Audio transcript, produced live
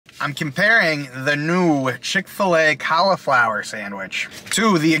I'm comparing the new Chick-fil-A Cauliflower Sandwich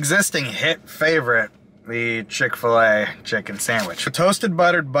to the existing hit favorite, the Chick-fil-A Chicken Sandwich. A toasted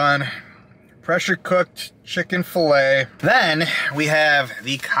buttered bun, pressure cooked chicken fillet. Then we have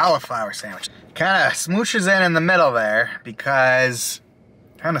the cauliflower sandwich. Kind of smooshes in the middle there because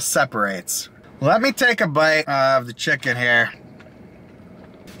kind of separates. Let me take a bite of the chicken here.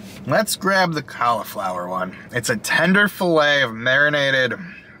 Let's grab the cauliflower one. It's a tender fillet of marinated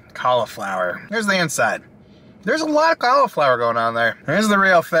cauliflower. Here's the inside. There's a lot of cauliflower going on there. There's the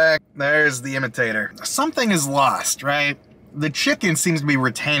real thing. There's the imitator. Something is lost, right? The chicken seems to be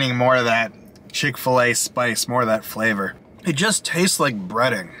retaining more of that Chick-fil-A spice, more of that flavor. It just tastes like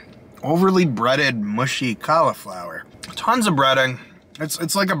breading. Overly breaded, mushy cauliflower. Tons of breading.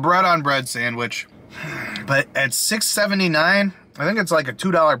 It's like a bread on bread sandwich. But at $6.79, I think it's like a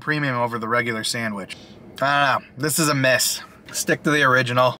 $2 premium over the regular sandwich. I don't know. This is a miss. Stick to the original.